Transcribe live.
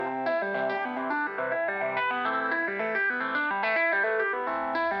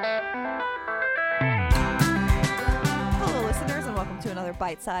to another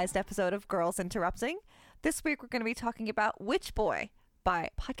bite-sized episode of Girls Interrupting. This week we're going to be talking about Witch Boy by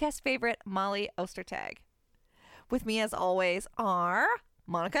podcast favorite Molly Ostertag. With me as always are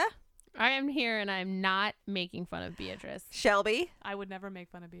Monica. I am here and I'm not making fun of Beatrice. Shelby. I would never make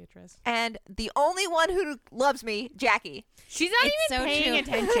fun of Beatrice. And the only one who loves me, Jackie. She's not It's even so paying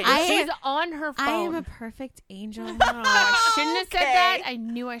true. attention. She's on her phone. I am a perfect angel. Oh, I shouldn't have said Okay. that. I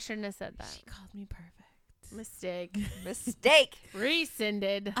knew I shouldn't have said that. She called me perfect. Mistake. Mistake.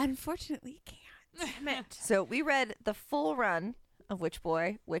 Rescinded. Unfortunately, can't. Damn it. So we read the full run of Witch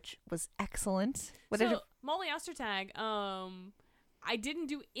Boy, which was excellent. Molly Ostertag, I didn't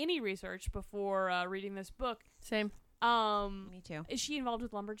do any research before reading this book. Same. Me too. Is she involved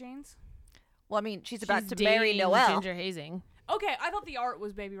with Lumberjanes? Well, I mean, she's about She's to marry dating Noelle. Ginger Hazing. Okay, I thought the art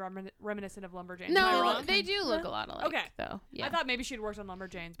was maybe reminiscent of Lumberjanes. Am I No, wrong? they do look a lot alike. Okay. Though. Yeah. I thought maybe she'd worked on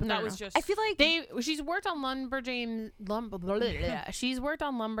Lumberjanes, but No, that no. was just. I feel like She's worked on She's worked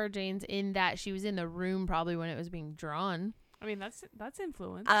on Lumberjanes in that she was in the room probably when it was being drawn. I mean, that's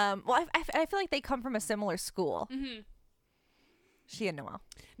influence. well, I feel like they come from a similar school. Mm-hmm. She and Noelle.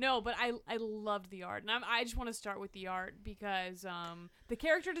 No, but I loved the art, and I just want to start with the art because the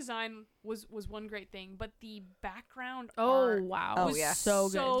character design was one great thing, but the background art Wow. Oh, was yeah. So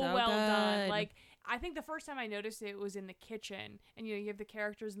good. so So well done. good. Like, I think the first time I noticed it was in the kitchen, and you have the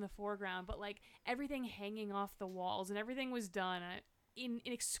characters in the foreground, but like everything hanging off the walls and everything was done in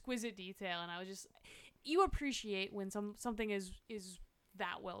exquisite detail, and I was just, you appreciate when something is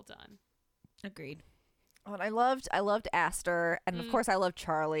that well done. Agreed. Oh, and I loved Aster, and of course I loved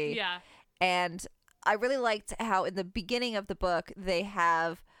Charlie. Yeah. And I really liked how in the beginning of the book they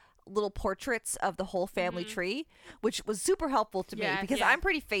have little portraits of the whole family tree, which was super helpful to me Yeah, because yeah. I'm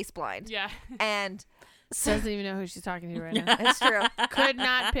pretty face blind. Yeah. And so Doesn't even know who she's talking to right now. it's true. Could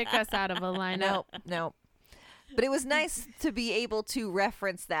not pick us out of a lineup. No. But it was nice to be able to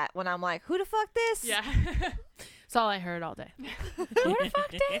reference that when I'm like, who the fuck this? Yeah. That's all I heard all day. Who the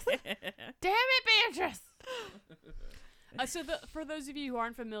fuck this? Damn it, Beatrice. For those of you who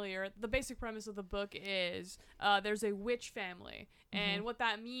aren't familiar, the basic premise of the book is there's a witch family. And what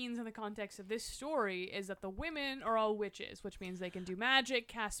that means in the context of this story is that the women are all witches, which means they can do magic,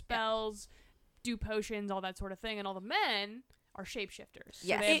 cast spells, do potions, all that sort of thing. And all the men are shapeshifters.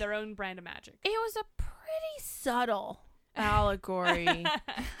 Yes. So they have their own brand of magic. It was a pretty subtle allegory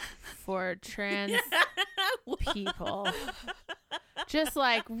for trans people. Just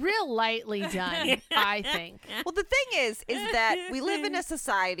like real lightly done, I think. Well, the thing is that we live in a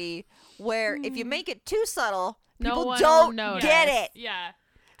society where if you make it too subtle, No people one don't will notice. get it. Yeah.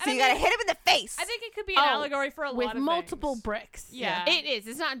 So you gotta hit him in the face. I think it could be an allegory for a with lot of multiple things. bricks. Yeah. It is.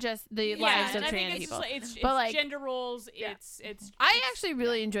 It's not just the lives of and I trans think it's people. just it's But, like, gender roles. yeah. It's. I actually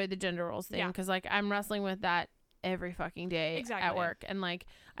really enjoyed the gender roles thing Yeah. because like I'm wrestling with that every fucking day Exactly. at work, and like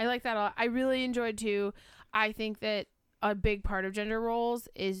I like that a lot. I really enjoyed too. I think that a big part of gender roles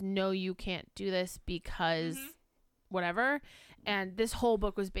is no, you can't do this because whatever, and this whole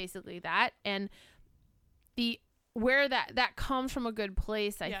book was basically that, and the where that comes from a good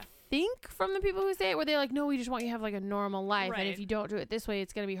place. I think from the people who say it, where they're like, no, we just want you to have like a normal life, and if Right. you don't do it this way,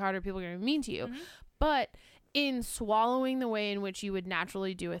 it's gonna be harder. People are gonna be mean to you, but in swallowing the way in which you would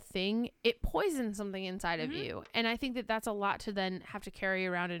naturally do a thing, it poisons something inside of you. And I think that that's a lot to then have to carry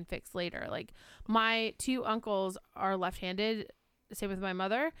around and fix later. Like my two uncles are left-handed, same with my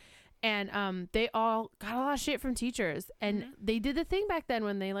mother. And they all got a lot of shit from teachers. And they did the thing back then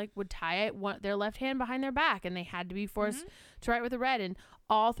when they like would tie their left hand behind their back and they had to be forced to write with a red. And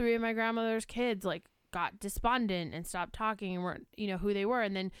all three of my grandmother's kids like got despondent and stopped talking and weren't, who they were.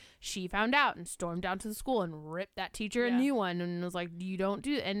 And then she found out and stormed down to the school and ripped that teacher a new one and was like, you don't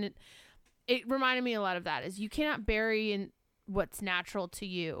do it. And it reminded me a lot of that is you cannot bury in what's natural to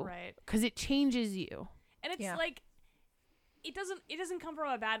you. Right. Because it changes you. And it's like it doesn't come from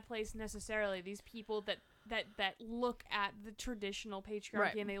a bad place necessarily. These people that look at the traditional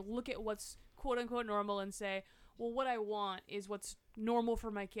patriarchy and they look at what's quote unquote normal and say, well, what I want is what's normal for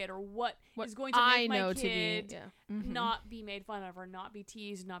my kid, or what is going to make my kid not be made fun of, or not be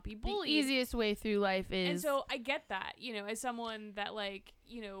teased, not be bullied. The easiest way through life is. And so I get that, as someone that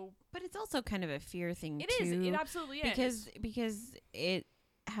But it's also kind of a fear thing it too. is. It absolutely is. Because it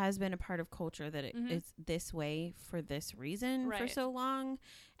has been a part of culture that it's this way for this reason for so long,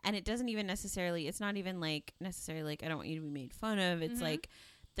 and it doesn't even necessarily. It's not even like necessarily like I don't want you to be made fun of. It's like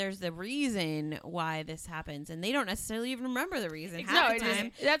there's the reason why this happens, and they don't necessarily even remember the reason. Half the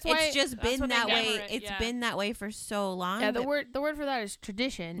time, that's why it's just been that way. It, It's been that way for so long. Yeah, the word for that is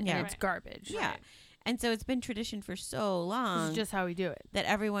tradition, and it's garbage. Yeah. And so it's been tradition for so long. This is just how we do it. That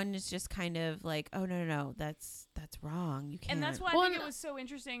everyone is just kind of like, oh, no, that's wrong. You can't. And that's why I think it was so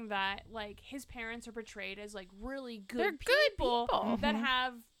interesting that, like, his parents are portrayed as, like, really good people that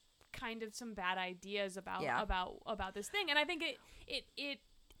have kind of some bad ideas about this thing. And I think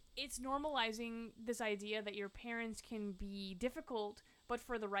it's normalizing this idea that your parents can be difficult, but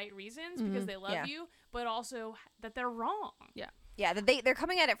for the right reasons, because they love you, but also that they're wrong. Yeah, that they're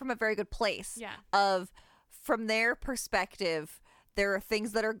coming at it from a very good place. Yeah. Of, from their perspective, there are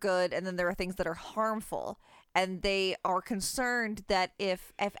things that are good, and then there are things that are harmful. And they are concerned that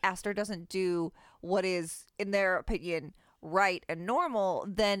if Aster doesn't do what is, in their opinion, right and normal,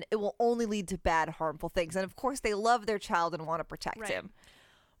 then it will only lead to bad, harmful things. And of course, they love their child and want to protect him.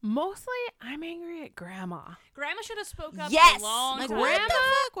 Mostly, I'm angry at Grandma. Grandma should have spoke up Yes! a long like, time. what the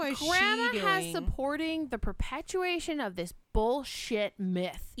fuck was Grandma she doing? has supporting the perpetuation of this bullshit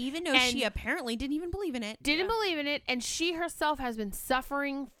myth. Even though she apparently didn't even believe in it. Didn't believe in it, and she herself has been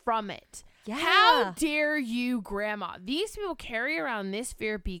suffering from it. Yeah. How dare you, Grandma? These people carry around this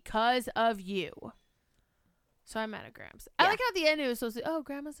fear because of you. So I'm mad at Gramps. I like how at the end it was supposed to,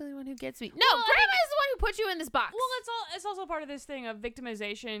 Grandma's the only one who gets me. No, Grandma is the one who put you in this box. Well, it's also part of this thing of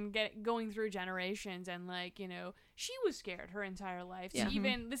victimization going through generations, and, like, you know, she was scared her entire life. So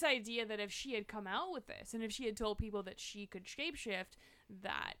even this idea that if she had come out with this, and if she had told people that she could shapeshift,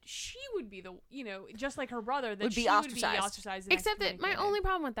 that she would be the, you know, just like her brother, that she would be ostracized. Except that my only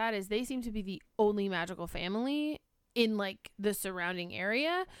problem with that is they seem to be the only magical family in, like, the surrounding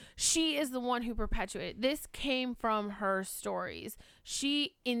area. She is the one who perpetuated. This came from her stories.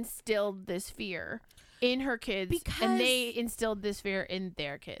 She instilled this fear in her kids, and they instilled this fear in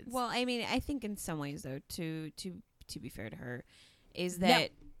their kids. Well, I mean, I think in some ways, though, to be fair to her, is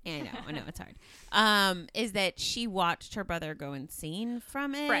that I know it's hard. Is that she watched her brother go insane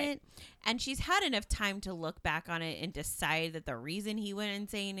from it, right? And she's had enough time to look back on it and decide that the reason he went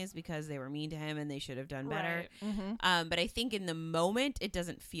insane is because they were mean to him and they should have done better. Right. But I think in the moment it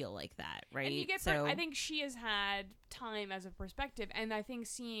doesn't feel like that, right? And you get I think she has had time as a perspective, and I think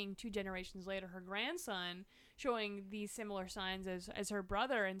seeing 2 generations later her grandson showing these similar signs as her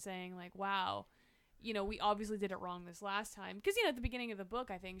brother, and saying, like, wow, you know, we obviously did it wrong this last time. Because, you know, at the beginning of the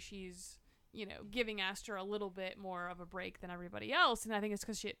book, I think she's, you know, giving Aster a little bit more of a break than everybody else. And I think it's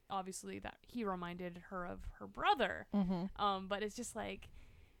because obviously that he reminded her of her brother. But it's just like,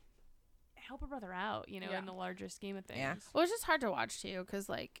 help her brother out, you know, in the larger scheme of things. Yeah. Well, it's just hard to watch, too, because,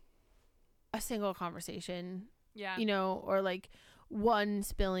 like, a single conversation, yeah, you know, or, like, one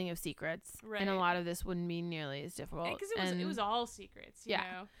spilling of secrets. Right. And a lot of this wouldn't be nearly as difficult. Because it was all secrets, you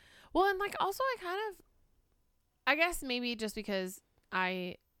know? Well, and, like, also I guess maybe just because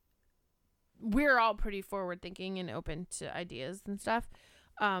we're all pretty forward thinking and open to ideas and stuff.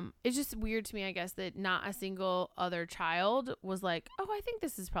 It's just weird to me, I guess, that not a single other child was like, oh, I think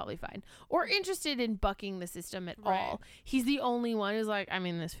this is probably fine, or interested in bucking the system at all. He's the only one who's like, I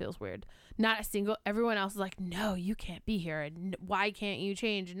mean, this feels weird. Not a single, everyone else is like, no, you can't be here. And why can't you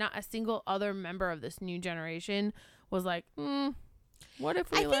change? Not a single other member of this new generation was like, what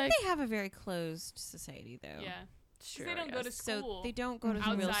if we I think they have a very closed society, though. Yeah. Sure, they don't go to school. So they don't go to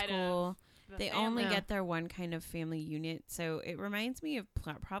real outside school. They only family. get their one kind of family unit. So it reminds me of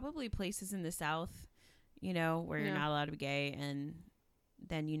probably places in the South, you know, where you're not allowed to be gay, and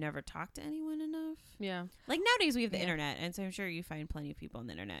then you never talk to anyone enough. Yeah. Like nowadays we have the internet, and so I'm sure you find plenty of people on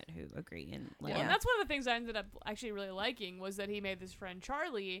the internet who agree. And Well, and that's one of the things I ended up actually really liking, was that he made this friend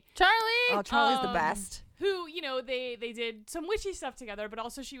Charlie. Oh, Charlie's the best. Who, you know, they did some witchy stuff together, but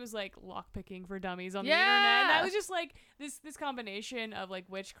also she was like lockpicking for dummies on the internet. And I was just like, this combination of like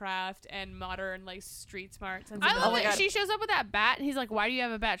witchcraft and modern like street smarts. I love it. She shows up with that bat, and he's like, "Why do you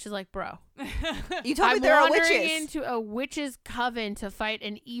have a bat?" She's like, "Bro, you told me I'm there are wandering witches into a witch's coven to fight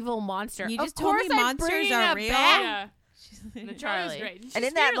an evil monster." You just of told course me I'm monsters bringing are a real? bat. Yeah. No, Charlie was great. and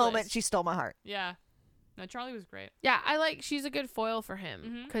in that moment she stole my heart. Yeah. No, Charlie was great. Yeah, she's a good foil for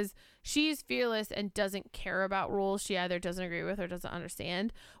him because she's fearless and doesn't care about rules she either doesn't agree with or doesn't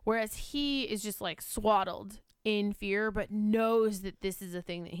understand. Whereas he is just like swaddled in fear, but knows that this is a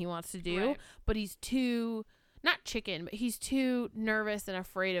thing that he wants to do. Right. But he's not chicken, but he's too nervous and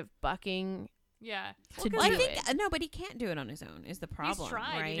afraid of bucking. Yeah. Well, I think but he can't do it on his own is the problem. He's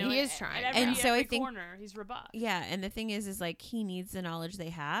tried, right? you know, he is trying. And so I every think corner, he's rebuffed. Yeah, and the thing is like he needs the knowledge they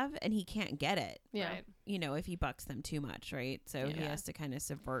have, and he can't get it. Yeah. Right. You know, if he bucks them too much, right? So he has to kind of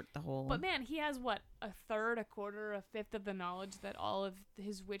subvert the whole. But man, he has what, a third, a quarter, a fifth of the knowledge that all of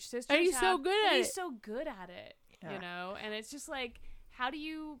his witch sisters And he's have. so good at He's it. so good at it, you know. And it's just like, how do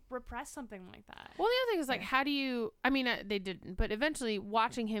you repress something like that? Well, the other thing is like, how do you, I mean, they didn't, but eventually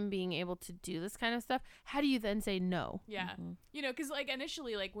watching him being able to do this kind of stuff, how do you then say no? Yeah. You know, because like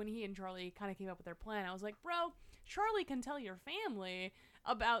initially, like when he and Charlie kind of came up with their plan, I was like, bro, Charlie can tell your family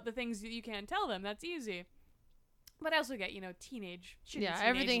about the things that you can't tell them. That's easy. But I also get, you know, teenage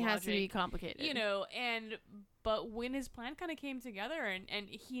everything has logic, to be complicated. You know, but when his plan kind of came together and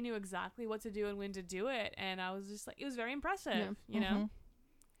he knew exactly what to do and when to do it, and I was just like, it was very impressive, you know?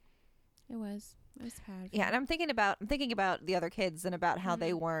 It was powerful. Yeah, and I'm thinking about the other kids and about how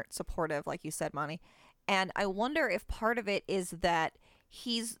they weren't supportive, like you said, Monty. And I wonder if part of it is that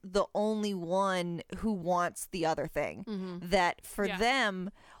he's the only one who wants the other thing. That for them,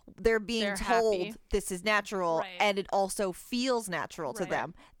 they're being told happy. This is natural, and it also feels natural to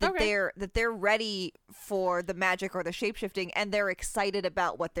them. That they're ready for the magic or the shape-shifting, and they're excited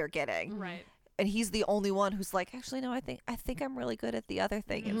about what they're getting. Right. And he's the only one who's like, actually, no, I think I'm really good at the other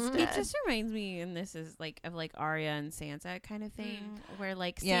thing instead. It just reminds me, and this is like of like Arya and Sansa kind of thing, where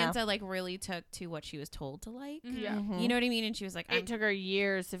like Sansa like really took to what she was told to like. Yeah. You know what I mean? And she was like, it took her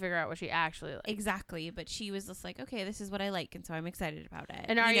years to figure out what she actually liked. Exactly, but she was just like, okay, this is what I like, and so I'm excited about it.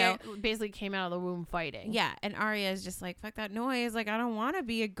 And Arya basically came out of the womb fighting. Yeah, and Arya is just like, fuck that noise. Like, I don't want to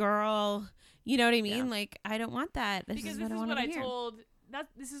be a girl. You know what I mean? Yeah. Like, I don't want that. This is what I told.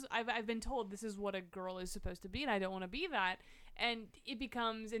 I've been told this is what a girl is supposed to be, and I don't want to be that. And it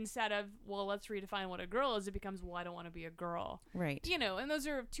becomes, instead of, well, let's redefine what a girl is, it becomes, well, I don't want to be a girl. Right. You know, and those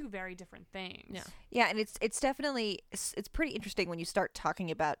are two very different things. Yeah. Yeah, and it's definitely, it's pretty interesting when you start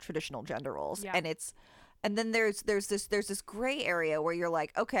talking about traditional gender roles. Yeah. And then there's this gray area where you're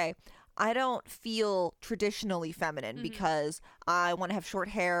like, okay, I don't feel traditionally feminine because I want to have short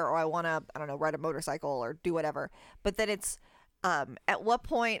hair, or I want to, I don't know, ride a motorcycle or do whatever. But then it's, at what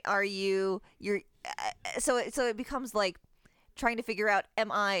point are you're so it becomes like trying to figure out,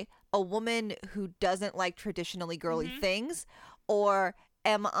 am I a woman who doesn't like traditionally girly things, or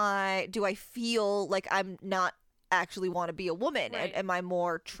do I feel like I'm not actually want to be a woman? Right. Am I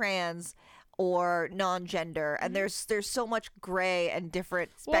more trans or non-gender? And there's so much gray and different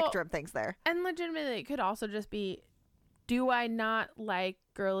spectrum things there. And legitimately, it could also just be, do I not like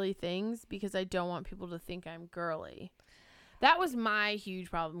girly things because I don't want people to think I'm girly? That was my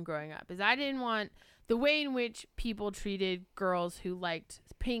huge problem growing up, is I didn't want the way in which people treated girls who liked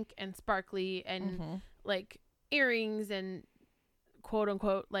pink and sparkly and like earrings and quote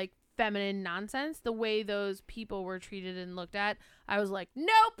unquote like feminine nonsense. The way those people were treated and looked at, I was like,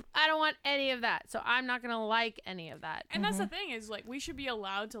 nope, I don't want any of that. So I'm not going to like any of that. And that's the thing, is like, we should be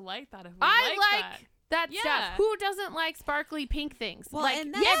allowed to like that if we I like that stuff. Who doesn't like sparkly pink things? Well, like,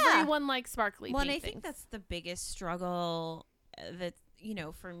 and everyone likes sparkly pink and I things. think that's the biggest struggle that, you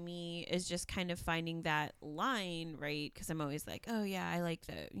know, for me, is just kind of finding that line, right? Because I'm always like, oh yeah, I like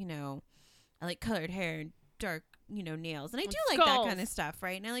I like colored hair and dark, nails, and I do like that kind of stuff,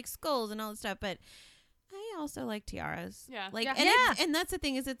 right? And I like skulls and all that stuff, but I also like tiaras. Yeah. Like, yeah. And that's the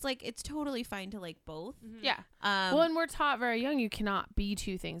thing, is it's like, it's totally fine to like both. Yeah. Well, and we're taught very young, you cannot be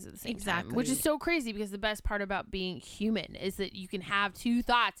two things at the same time, which is so crazy, because the best part about being human is that you can have two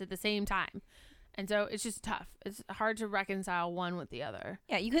thoughts at the same time. And so it's just tough. It's hard to reconcile one with the other.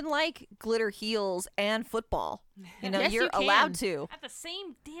 Yeah, you can like glitter heels and football. Yes, you're allowed to. At the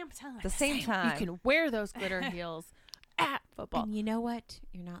same damn time. The same time. You can wear those glitter heels at football. And you know what?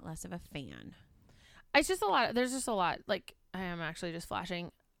 You're not less of a fan. It's just a lot. There's just a lot. Like, I am actually just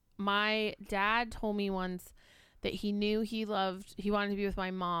flashing. My dad told me once that he knew he wanted to be with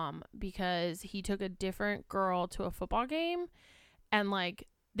my mom because he took a different girl to a football game, and like,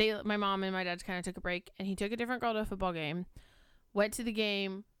 my mom and my dad kind of took a break, and he took a different girl to a football game, went to the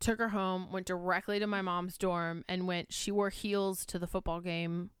game, took her home, went directly to my mom's dorm, and she wore heels to the football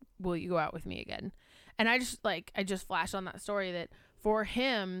game. Will you go out with me again? And I just flashed on that story that for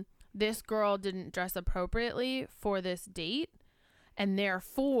him, this girl didn't dress appropriately for this date, and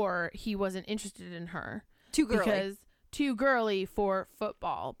therefore he wasn't interested in her. Too girly. Because too girly for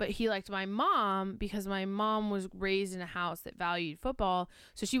football. But he liked my mom because my mom was raised in a house that valued football,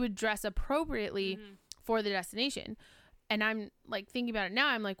 so she would dress appropriately for the destination. And I'm like thinking about it now,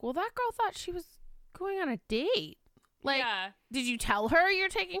 I'm like, well, that girl thought she was going on a date. Like, did you tell her you're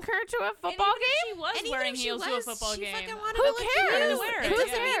taking her to a football game? She was wearing heels to a football game. Who cares? Who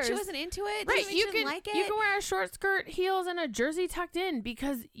cares? She wasn't into it. Right, you can like it. You can wear a short skirt, heels, and a jersey tucked in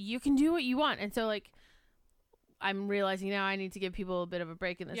because you can do what you want. And so, like, I'm realizing now I need to give people a bit of a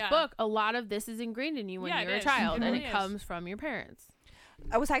break in this book. A lot of this is ingrained in you when you're a child, and it comes from your parents.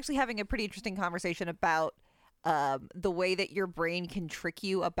 I was actually having a pretty interesting conversation about the way that your brain can trick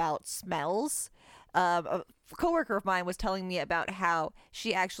you about smells. a coworker of mine was telling me about how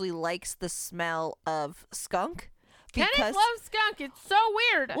she actually likes the smell of skunk. Kenneth loves skunk. It's so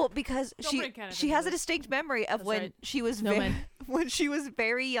weird. Well, because she has a distinct memory of when she was when she was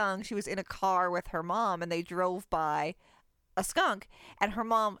very young. She was in a car with her mom, and they drove by a skunk, and her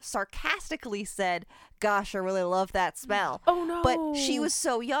mom sarcastically said, "Gosh, I really love that smell." Oh no! But she was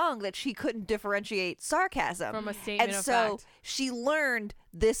so young that she couldn't differentiate sarcasm from a statement and of so fact. she learned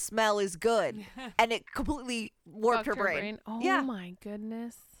this smell is good, and it completely warped her brain. Oh yeah. my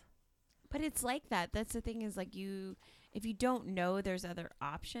goodness! But it's like that. That's the thing, is like if you don't know, there's other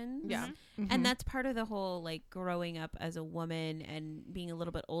options. Yeah. And that's part of the whole like growing up as a woman and being a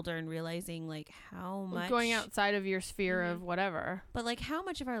little bit older and realizing like how much going outside of your sphere of whatever. But like how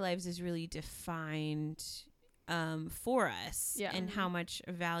much of our lives is really defined for us, and how much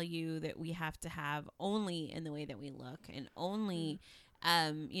value that we have to have only in the way that we look, and only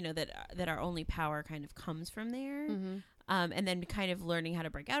that our only power kind of comes from there. And then kind of learning how to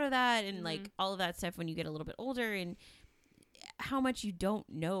break out of that, and like all of that stuff when you get a little bit older, and how much you don't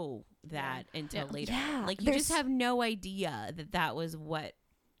know that until later. Yeah. Like you just have no idea that was what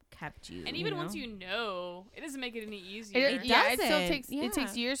kept you. And even you know? once you know, it doesn't make it any easier. It still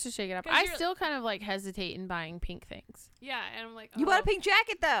takes years to shake it up. I still kind of like hesitate in buying pink things. Yeah, and I'm like, you bought a pink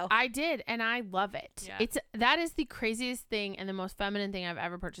jacket though. I did, and I love it. Yeah. That is the craziest thing and the most feminine thing I've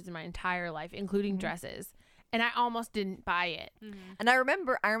ever purchased in my entire life, including dresses. And I almost didn't buy it. And I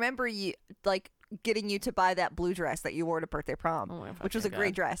remember you like getting you to buy that blue dress that you wore to birthday prom, which was a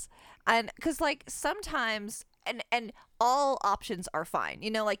great dress. And because like sometimes and all options are fine.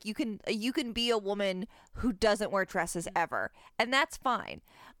 You know, like you can be a woman who doesn't wear dresses ever, and that's fine.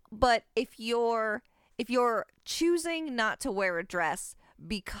 But if you're choosing not to wear a dress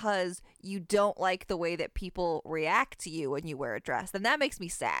because you don't like the way that people react to you when you wear a dress, then that makes me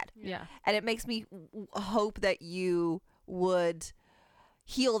sad. Yeah. And it makes me hope that you would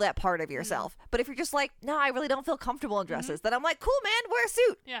heal that part of yourself. But if you're just like, no, I really don't feel comfortable in dresses, then I'm like, cool, man, wear a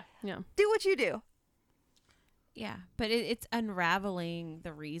suit. Yeah. Do what you do. Yeah, but it's unraveling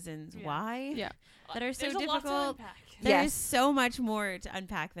the reasons why that are so There's difficult. A lot to unpack. There's so much more to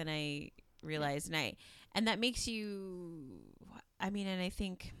unpack than I realized, and that makes you. I mean, and I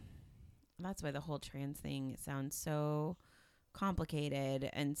think that's why the whole trans thing sounds so complicated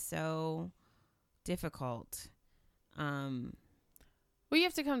and so difficult. Well, you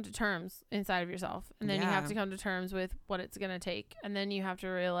have to come to terms inside of yourself, and then you have to come to terms with what it's going to take, and then you have to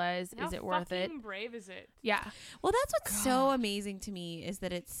realize, is it worth it? How brave is it? Yeah. Well, that's what's so amazing to me, is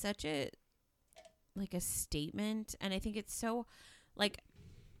that it's such a statement, and I think it's so, like,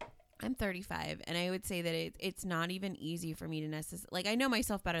 I'm 35, and I would say that it's not even easy for me to necessarily, like, I know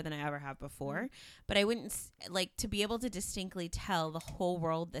myself better than I ever have before, but I wouldn't, like, to be able to distinctly tell the whole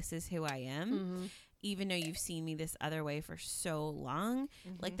world this is who I am, even though you've seen me this other way for so long,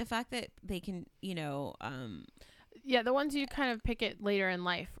 like, the fact that they can, yeah, the ones you kind of pick it later in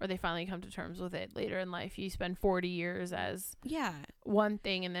life, or they finally come to terms with it later in life. You spend 40 years as one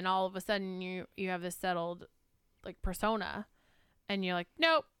thing, and then all of a sudden you have this settled, like, persona, and you're like,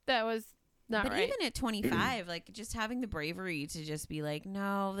 nope, that was not right. But even at 25, like, just having the bravery to just be like,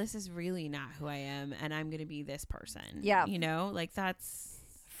 no, this is really not who I am, and I'm going to be this person. Yeah. Like, that's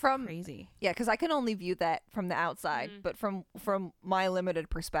crazy. Yeah, because I can only view that from the outside, but from my limited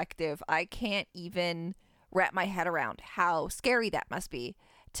perspective, I can't even wrap my head around how scary that must be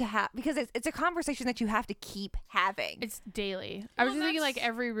to have, because it's a conversation that you have to keep having. It's daily. I was just thinking, like,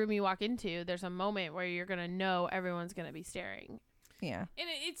 every room you walk into, there's a moment where you're going to know everyone's going to be staring. Yeah. And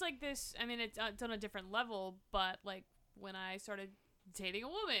it's like this, I mean, it's on a different level, but like when I started dating a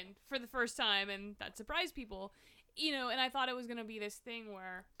woman for the first time, and that surprised people, and I thought it was going to be this thing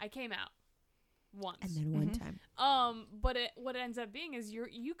where I came out once. And then one time. But what it ends up being is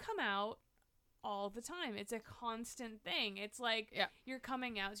you come out all the time. It's a constant thing. It's like you're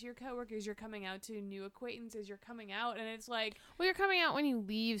coming out to your coworkers, you're coming out to new acquaintances, you're coming out, and it's like, well, you're coming out when you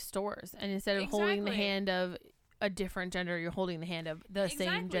leave stores, and instead of holding the hand of a different gender, you're holding the hand of the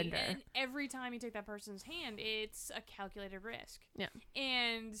same gender. And every time you take that person's hand, it's a calculated risk. Yeah.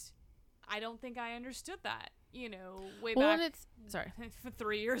 And I don't think I understood that, way back. Sorry. For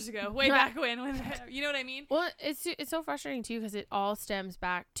 3 years ago, way back when, you know what I mean? Well, it's so frustrating too, because it all stems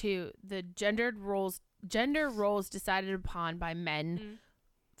back to the gender roles decided upon by men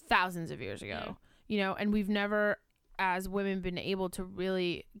thousands of years ago. And we've never, as women, been able to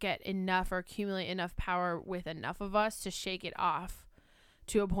really get enough or accumulate enough power with enough of us to shake it off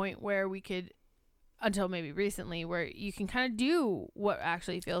to a point where we could until maybe recently, where you can kind of do what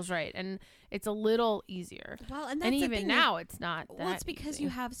actually feels right, and it's a little easier. Well, and even now it's not that it's because easy. you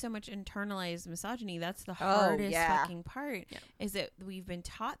have so much internalized misogyny. That's the hardest fucking part, is that we've been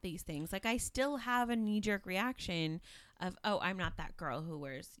taught these things. Like, I still have a knee-jerk reaction of, oh, I'm not that girl who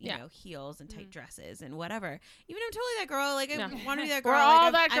wears, you know, heels and tight dresses and whatever. Even I'm totally that girl. Like, I want to be that girl. We're like,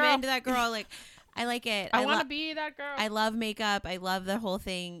 all that girl. I'm into that girl. Like, I like it. I want to be that girl. I love makeup. I love the whole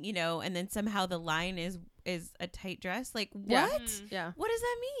thing, you know, and then somehow the line is a tight dress. Like, what? Yeah. What does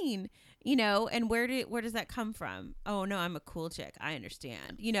that mean? You know, and where does that come from? Oh, no, I'm a cool chick. I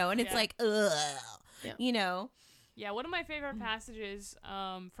understand. You know, and it's like, ugh. Yeah. You know? Yeah, one of my favorite passages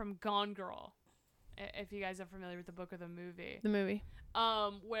from Gone Girl, if you guys are familiar with the book or the movie. The movie.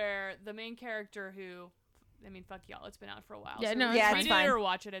 Where the main character who, I mean, fuck y'all, it's been out for a while. Yeah, so no, it's fine. Read it or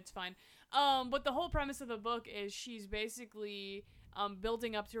watch it, it's fine. But the whole premise of the book is she's basically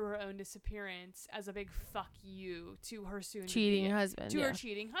building up to her own disappearance as a big fuck you to her cheating husband. her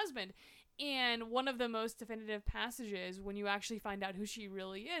cheating husband. And one of the most definitive passages, when you actually find out who she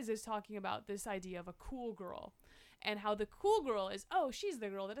really is talking about this idea of a cool girl. And how the cool girl is, oh, she's the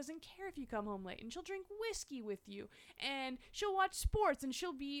girl that doesn't care if you come home late, and she'll drink whiskey with you, and she'll watch sports, and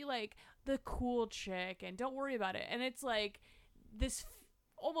she'll be like the cool chick, and don't worry about it. And it's like this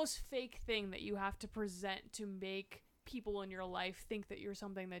almost fake thing that you have to present to make people in your life think that you're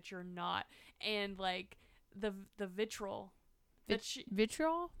something that you're not. And like the vitriol that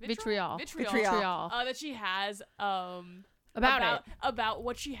vitriol that she has about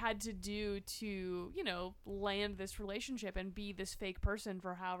what she had to do to, you know, land this relationship and be this fake person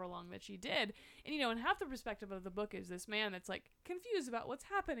for however long that she did. And, you know, and half the perspective of the book is this man that's like confused about what's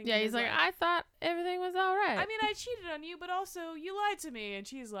happening. Yeah, he's like, I thought everything was all right. I mean, I cheated on you, but also you lied to me. And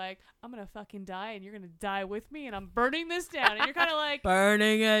she's like, I'm gonna fucking die, and you're gonna die with me, and I'm burning this down. And you're kind of like,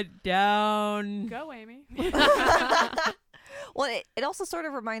 burning it down. Go, Amy. Well, it also sort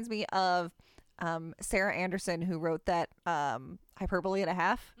of reminds me of Sarah Anderson, who wrote that Hyperbole and a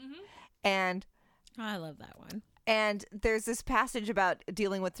Half. Mm-hmm. And I love that one. And there's this passage about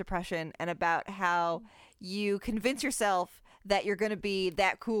dealing with depression and about how you convince yourself that you're going to be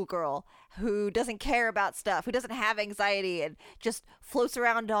that cool girl who doesn't care about stuff, who doesn't have anxiety, and just floats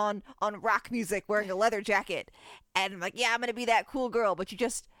around on rock music wearing a leather jacket. And I'm like, yeah, I'm going to be that cool girl, but you're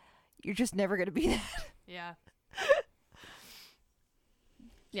just never going to be that. Yeah.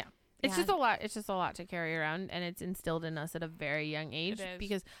 It's just a lot. It's just a lot to carry around, and it's instilled in us at a very young age.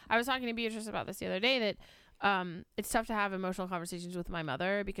 Because I was talking to Beatrice about this the other day, that it's tough to have emotional conversations with my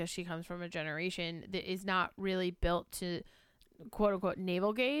mother because she comes from a generation that is not really built to quote unquote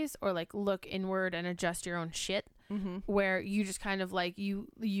navel gaze or like look inward and adjust your own shit. Mm-hmm. Where you just kind of like you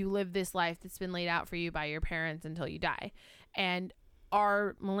live this life that's been laid out for you by your parents until you die. And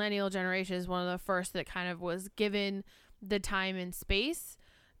our millennial generation is one of the first that kind of was given the time and space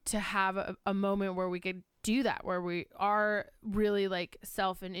to have a moment where we could do that, where we are really like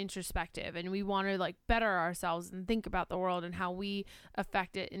self and introspective, and we want to like better ourselves and think about the world and how we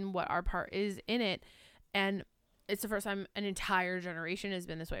affect it and what our part is in it. And it's the first time an entire generation has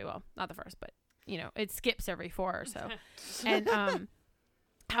been this way. Well, not the first, but you know, it skips every 4 or so. And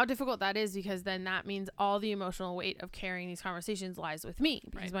how difficult that is, because then that means all the emotional weight of carrying these conversations lies with me,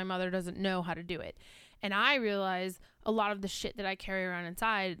 because my mother doesn't know how to do it. And I realize a lot of the shit that I carry around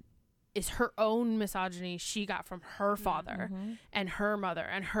inside is her own misogyny she got from her father and her mother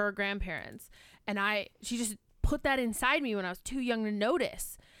and her grandparents. And she just put that inside me when I was too young to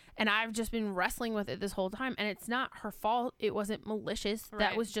notice. And I've just been wrestling with it this whole time. And it's not her fault. It wasn't malicious. Right.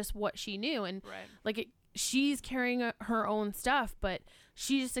 That was just what she knew. And like she's carrying her own stuff, but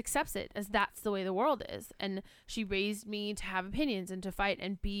she just accepts it as that's the way the world is. And she raised me to have opinions and to fight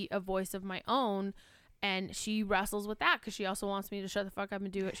and be a voice of my own. And she wrestles with that because she also wants me to shut the fuck up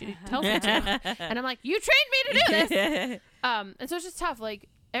and do what she tells me to. And I'm like, you trained me to do this. And so it's just tough. Like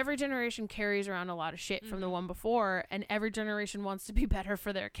every generation carries around a lot of shit from the one before, and every generation wants to be better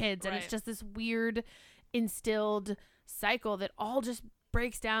for their kids. And it's just this weird instilled cycle that all just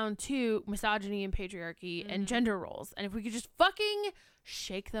breaks down to misogyny and patriarchy and gender roles. And if we could just fucking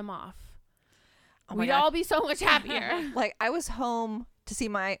shake them off, we'd all be so much happier. Like I was home to see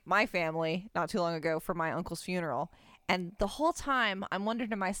my family not too long ago for my uncle's funeral, and the whole time I'm wondering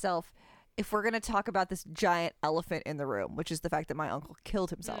to myself if we're going to talk about this giant elephant in the room, which is the fact that my uncle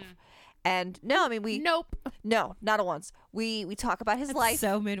killed himself. And no, I mean no, not at once. We talk about his life.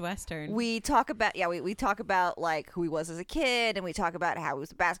 So Midwestern. We talk about we talk about like who he was as a kid, and we talk about how he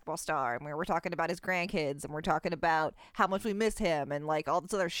was a basketball star, and we're talking about his grandkids, and we're talking about how much we miss him and like all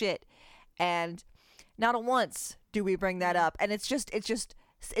this other shit. And not at once do we bring that up, and it's just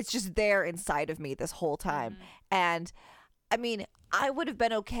it's just there inside of me this whole time. And I mean, I would have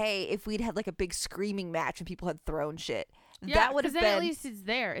been okay if we'd had like a big screaming match and people had thrown shit. Yeah, that would have been. At least it's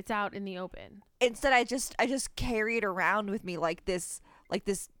there. It's out in the open. Instead, I just carry it around with me like this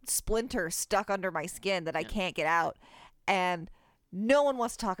splinter stuck under my skin that I can't get out, and no one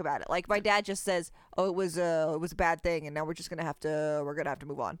wants to talk about it. Like my dad just says, "Oh, it was a bad thing, and now we're gonna have to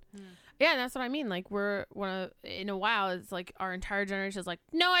move on." Yeah, that's what I mean. Like in a while, it's like our entire generation is like,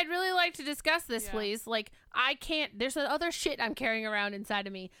 no, I'd really like to discuss this, please. Like I can't. There's other shit I'm carrying around inside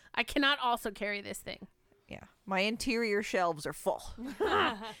of me. I cannot also carry this thing. Yeah, my interior shelves are full.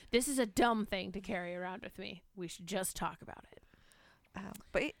 This is a dumb thing to carry around with me. We should just talk about it.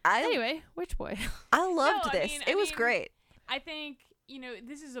 But anyway, Witch Boy. I loved this. It was great. I think,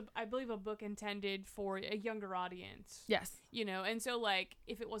 this is I believe a book intended for a younger audience. Yes. And so like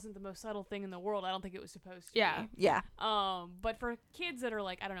if it wasn't the most subtle thing in the world, I don't think it was supposed to. Yeah. Be. Yeah. But for kids that are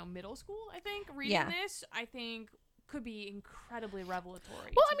like, I don't know, middle school, I think reading this, I think could be incredibly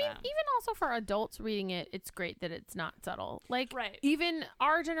revelatory. Well, to I mean, them. even also for adults reading it, it's great that it's not subtle. Like, right. Even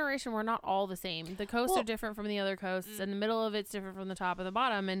our generation, we're not all the same. The coasts are different from the other coasts, and the middle of it's different from the top of the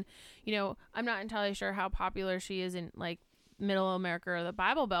bottom. And, I'm not entirely sure how popular she is in, like, middle America or the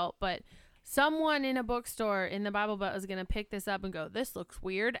Bible Belt, but someone in a bookstore in the Bible Belt is going to pick this up and go, this looks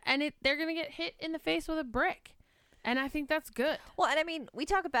weird. And they're going to get hit in the face with a brick. And I think that's good. Well, and I mean, we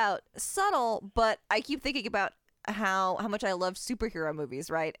talk about subtle, but I keep thinking about how much I love superhero movies,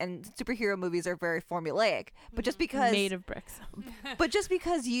 right? And superhero movies are very formulaic, but just because made of bricks. But just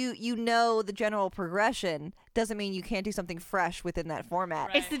because you know the general progression doesn't mean you can't do something fresh within that format.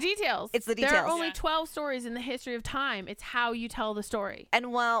 Right. It's the details. There are only 12 stories in the history of time. It's how you tell the story.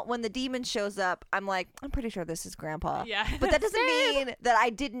 And when the demon shows up, I'm like, I'm pretty sure this is Grandpa. Yeah. But that doesn't mean that I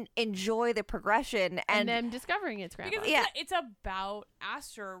didn't enjoy the progression and them discovering it's Grandpa. Because it's about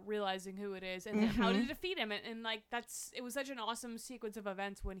Aster realizing who it is and then how to defeat him, and like it was such an awesome sequence of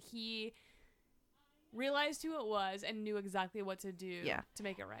events when he realized who it was and knew exactly what to do to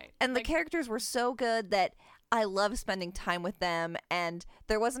make it right. And the characters were so good that I love spending time with them, and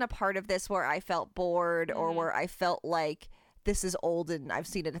there wasn't a part of this where I felt bored or where I felt like this is old and I've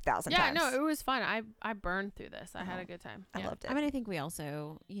seen it 1,000 times. Yeah, no, it was fun. I burned through this. I had a good time. I loved it. I mean, I think we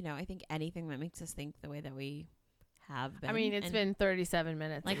also, I think anything that makes us think the way that we have been. I mean, it's been 37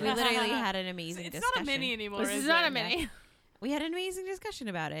 minutes. Like, we literally had an amazing discussion. It's not a mini anymore. This is not a mini. We had an amazing discussion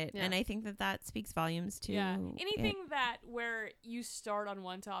about it, and I think that speaks volumes to anything that where you start on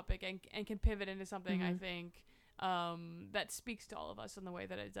one topic and can pivot into something. I think that speaks to all of us in the way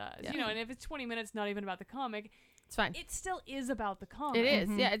that it does. And if it's 20 minutes not even about the comic, it's fine. It still is about the comic. It is.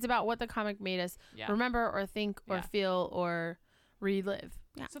 Yeah, it's about what the comic made us remember or think or feel or relive.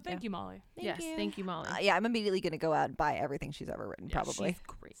 Yeah. So thank you, Molly. Thank you, Molly. I'm immediately going to go out and buy everything she's ever written, probably. She's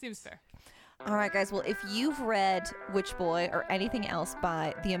great. Seems fair. All right, guys. Well, if you've read Witch Boy or anything else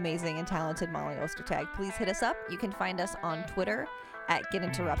by the amazing and talented Molly Ostertag, please hit us up. You can find us on Twitter at Get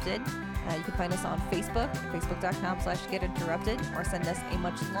Interrupted. You can find us on Facebook, facebook.com/getinterrupted, or send us a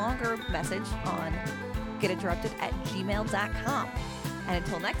much longer message on getinterrupted@gmail.com. And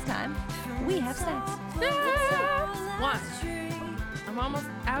until next time, we have sex. Wine. I'm almost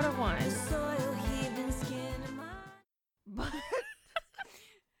out of wine.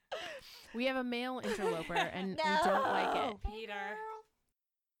 We have a male interloper, and we don't like it. Peter.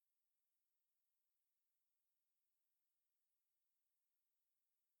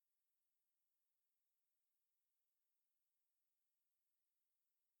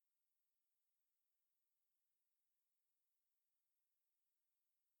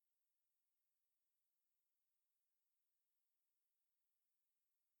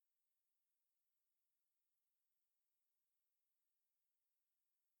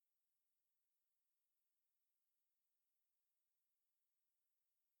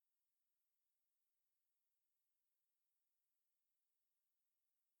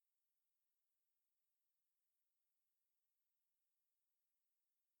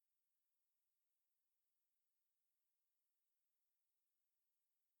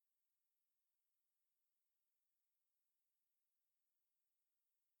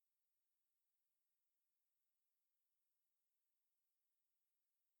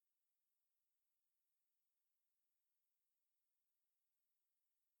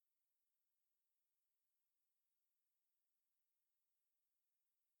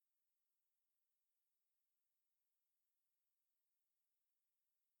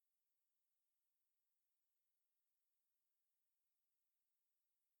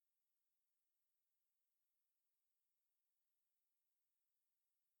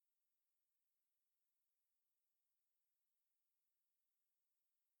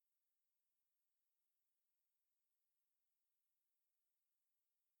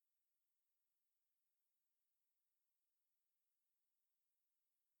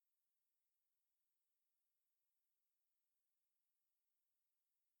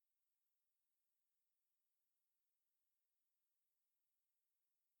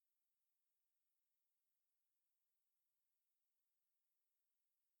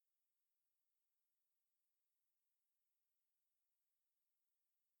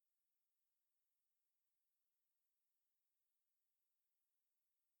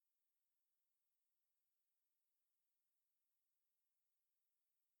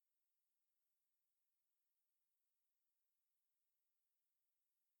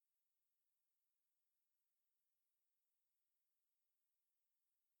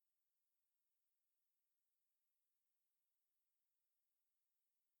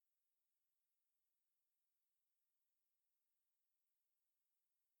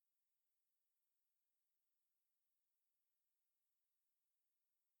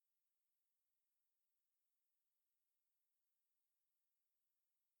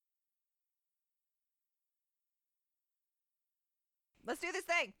 Let's do this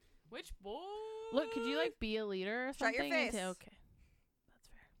thing. Which boy? Look, could you like be a leader or Shut something? your face. Okay, that's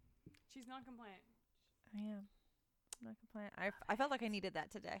fair. She's not compliant. I am. I'm not complaining. I felt like I needed that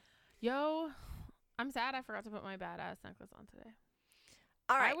today. Yo, I'm sad I forgot to put my badass necklace on today.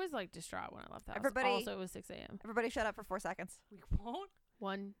 All right. I was like distraught when I left the house. Everybody- Also, it was 6 a.m. Everybody shut up for 4 seconds. We won't.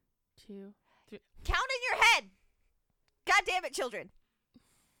 1, 2, 3. Count in your head. God damn it, children.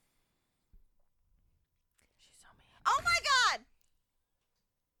 She's so mean. Oh my God.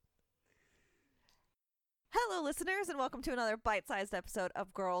 Hello, listeners, and welcome to another bite-sized episode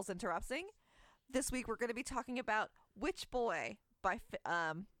of Girls Interrupting. This week, we're going to be talking about Witch Boy by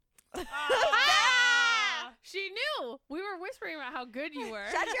She knew. We were whispering about how good you were.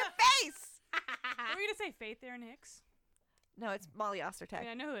 Shut your face. Were we gonna say Faith Erin Hicks? No, it's Molly Ostertag. I mean,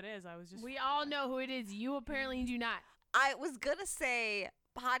 I know who it is. I was just. We all know who it is. You apparently do not. I was going to say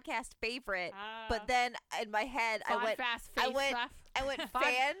podcast favorite, Ah. but then in my head, I went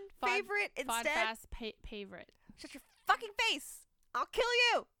fan favorite instead. Fast favorite. Shut your fucking face. I'll kill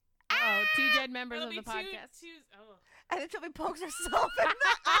you. Oh, 2 dead members It'll of be the podcast. Oh. And then Shelby pokes herself in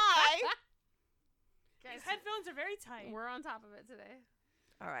the eye. These headphones are very tight. We're on top of it today.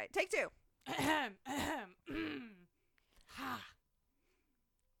 All right, take 2. Ha.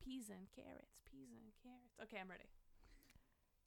 Peas and carrots. Okay, I'm ready.